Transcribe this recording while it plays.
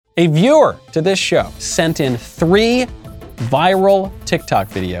A viewer to this show sent in 3 viral TikTok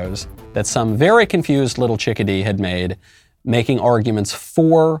videos that some very confused little chickadee had made, making arguments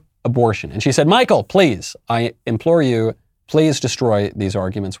for abortion. And she said, Michael, please, I implore you, please destroy these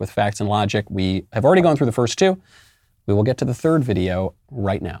arguments with facts and logic. We have already gone through the first 2. We will get to the 3rd video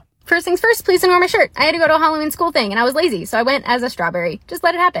right now. First things first, please ignore my shirt. I had to go to a Halloween school thing and I was lazy, so I went as a strawberry. Just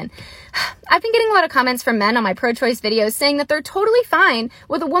let it happen. I've been getting a lot of comments from men on my pro-choice videos saying that they're totally fine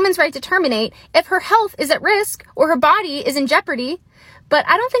with a woman's right to terminate if her health is at risk or her body is in jeopardy. But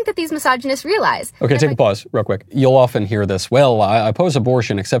I don't think that these misogynists realize. Okay, take a pause real quick. You'll often hear this, well, I oppose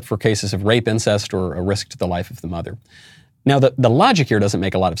abortion except for cases of rape, incest, or a risk to the life of the mother. Now, the logic here doesn't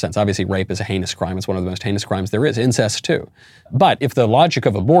make a lot of sense. Obviously, rape is a heinous crime. It's one of the most heinous crimes there is. Incest, too. But if the logic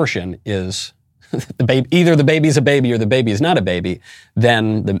of abortion is either the baby's a baby or the baby is not a baby,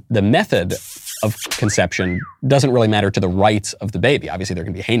 then the method of conception doesn't really matter to the rights of the baby. Obviously, there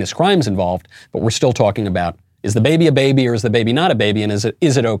can be heinous crimes involved, but we're still talking about, is the baby a baby or is the baby not a baby, and is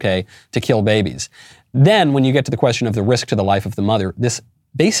it okay to kill babies? Then, when you get to the question of the risk to the life of the mother, this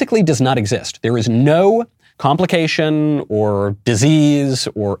basically does not exist. There is no complication or disease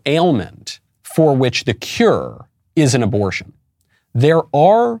or ailment for which the cure is an abortion. There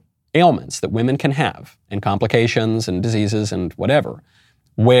are ailments that women can have, and complications and diseases and whatever,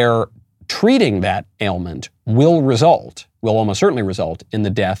 where treating that ailment will almost certainly result in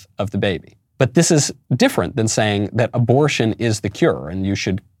the death of the baby. But this is different than saying that abortion is the cure and you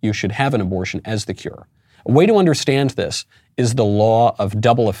should have an abortion as the cure. A way to understand this is the law of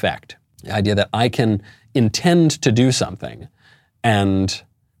double effect. The idea that I can intend to do something and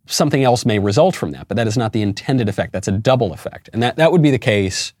something else may result from that, but that is not the intended effect. That's a double effect. And that would be the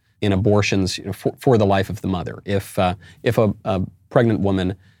case in abortions for the life of the mother. If a pregnant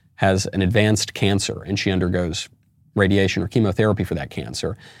woman has an advanced cancer and she undergoes radiation or chemotherapy for that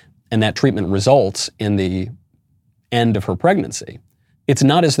cancer, and that treatment results in the end of her pregnancy, it's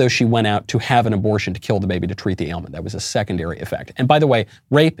not as though she went out to have an abortion to kill the baby to treat the ailment. That was a secondary effect. And by the way,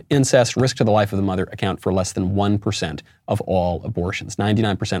 rape, incest, risk to the life of the mother account for less than 1% of all abortions.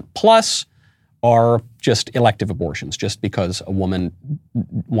 99% plus are just elective abortions, just because a woman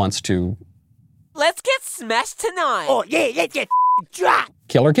wants to... Let's get smashed tonight. Oh, yeah, let's get drunk.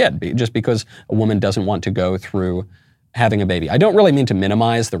 Kill her kid, just because a woman doesn't want to go through having a baby. I don't really mean to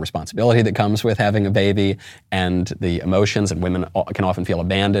minimize the responsibility that comes with having a baby and the emotions, and women can often feel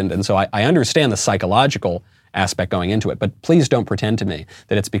abandoned. And so I understand the psychological aspect going into it, but please don't pretend to me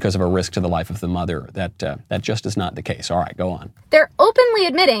that it's because of a risk to the life of the mother. That just is not the case. All right, go on. They're openly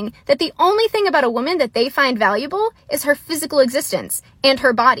admitting that the only thing about a woman that they find valuable is her physical existence and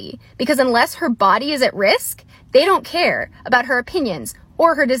her body, because unless her body is at risk, they don't care about her opinions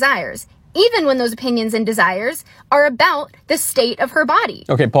or her desires, even when those opinions and desires are about the state of her body.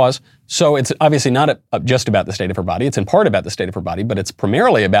 Okay, pause. So it's obviously not just about the state of her body. It's in part about the state of her body, but it's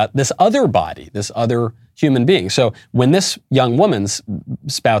primarily about this other body, this other human being. So when this young woman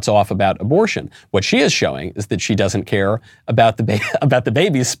spouts off about abortion, what she is showing is that she doesn't care about the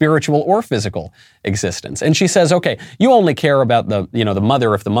baby's spiritual or physical existence. And she says, okay, you only care about the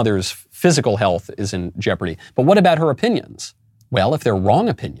mother if the mother's physical health is in jeopardy. But what about her opinions? Well, if they're wrong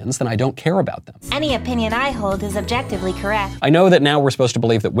opinions, then I don't care about them. Any opinion I hold is objectively correct. I know that now we're supposed to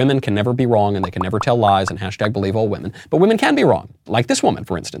believe that women can never be wrong and they can never tell lies and #believe all women, but women can be wrong. Like this woman,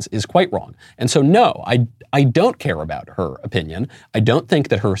 for instance, is quite wrong. And so no, I don't care about her opinion. I don't think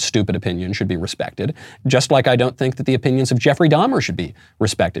that her stupid opinion should be respected, just like I don't think that the opinions of Jeffrey Dahmer should be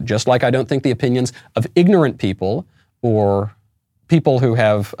respected, just like I don't think the opinions of ignorant people or people who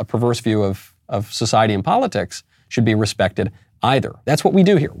have a perverse view of society and politics should be respected either. That's what we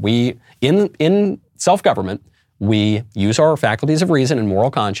do here. We, in self-government, we use our faculties of reason and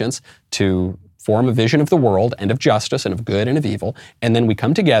moral conscience to form a vision of the world and of justice and of good and of evil, and then we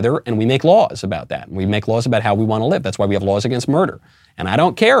come together and we make laws about that. And we make laws about how we want to live. That's why we have laws against murder. And I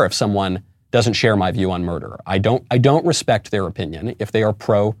don't care if someone doesn't share my view on murder. I don't respect their opinion if they are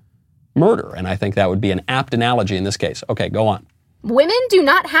pro-murder. And I think that would be an apt analogy in this case. Okay, go on. Women do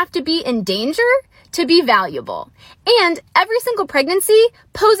not have to be in danger to be valuable. And every single pregnancy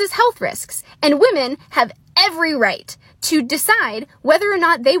poses health risks, and women have every right to decide whether or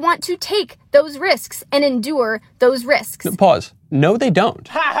not they want to take those risks and endure those risks. Pause. No, they don't.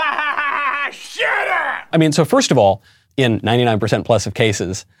 Shut up! I mean, so first of all, in 99% plus of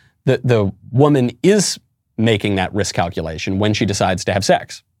cases, the woman is making that risk calculation when she decides to have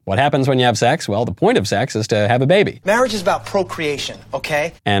sex. What happens when you have sex? Well, the point of sex is to have a baby. Marriage is about procreation,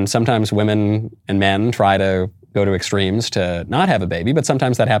 okay? And sometimes women and men try to go to extremes to not have a baby, but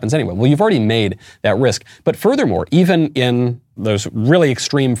sometimes that happens anyway. Well, you've already made that risk. But furthermore, even in those really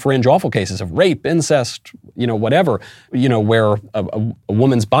extreme fringe awful cases of rape, incest, whatever, where a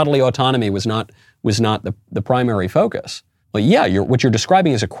woman's bodily autonomy was not the primary focus. Well, yeah, what you're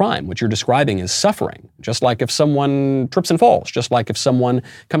describing is a crime. What you're describing is suffering. Just like if someone trips and falls, just like if someone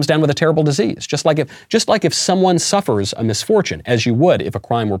comes down with a terrible disease, just like if someone suffers a misfortune, as you would if a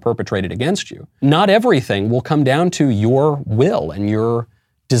crime were perpetrated against you. Not everything will come down to your will and your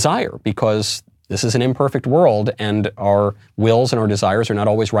desire, because this is an imperfect world, and our wills and our desires are not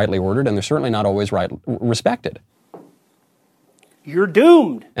always rightly ordered, and they're certainly not always respected. You're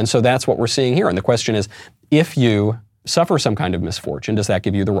doomed. And so that's what we're seeing here. And the question is, if you suffer some kind of misfortune, does that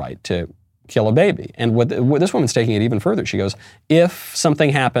give you the right to kill a baby? And what this woman's taking it even further. She goes, if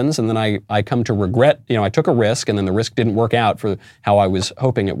something happens and then I come to regret, I took a risk and then the risk didn't work out for how I was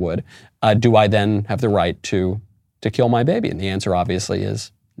hoping it would, do I then have the right to kill my baby? And the answer obviously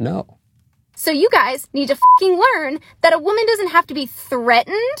is no. So you guys need to fucking learn that a woman doesn't have to be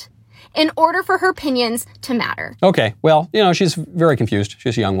threatened in order for her opinions to matter. Okay, well, she's very confused.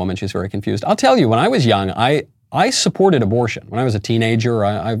 She's a young woman. She's very confused. I'll tell you, when I was young, I supported abortion. When I was a teenager,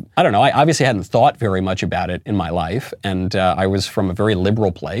 I don't know, I obviously hadn't thought very much about it in my life, and I was from a very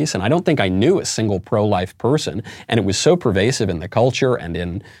liberal place, and I don't think I knew a single pro-life person, and it was so pervasive in the culture and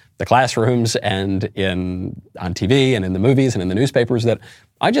in the classrooms and on TV and in the movies and in the newspapers that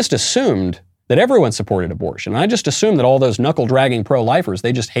I just assumed that everyone supported abortion. And I just assumed that all those knuckle-dragging pro-lifers,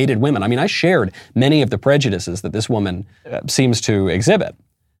 they just hated women. I mean, I shared many of the prejudices that this woman seems to exhibit.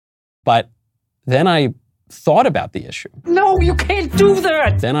 But then I thought about the issue. No, you can't do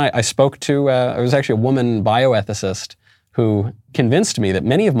that! Then I spoke to, it was actually a woman bioethicist who convinced me that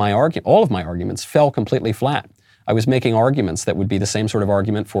all of my arguments fell completely flat. I was making arguments that would be the same sort of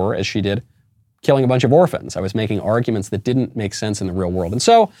argument for, as she did, killing a bunch of orphans. I was making arguments that didn't make sense in the real world. And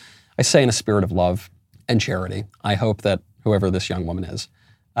so I say, in a spirit of love and charity, I hope that whoever this young woman is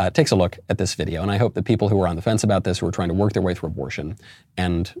takes a look at this video. And I hope that people who are on the fence about this, who are trying to work their way through abortion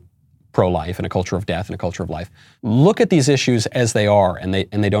and pro-life and a culture of death and a culture of life, look at these issues as they are, and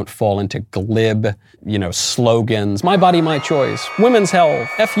they don't fall into glib, slogans, my body, my choice, women's health,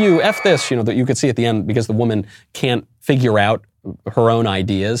 F you, F this, that you could see at the end, because the woman can't figure out her own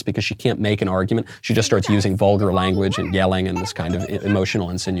ideas because she can't make an argument. She just starts using vulgar language and yelling and this kind of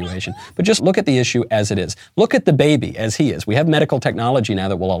emotional insinuation. But just look at the issue as it is. Look at the baby as he is. We have medical technology now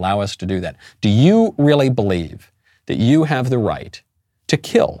that will allow us to do that. Do you really believe that you have the right to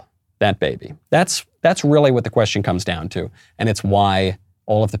kill that baby? That's really what the question comes down to. And it's why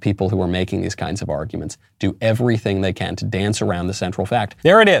all of the people who are making these kinds of arguments do everything they can to dance around the central fact.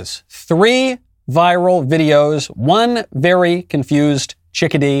 There it is. 3 viral videos, 1 very confused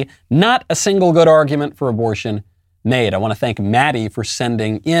chickadee, not a single good argument for abortion made. I want to thank Maddie for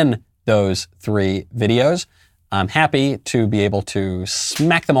sending in those 3 videos. I'm happy to be able to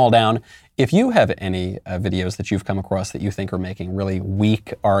smack them all down. If you have any videos that you've come across that you think are making really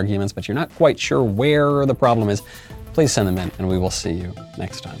weak arguments, but you're not quite sure where the problem is, please send them in and we will see you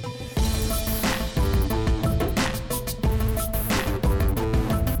next time.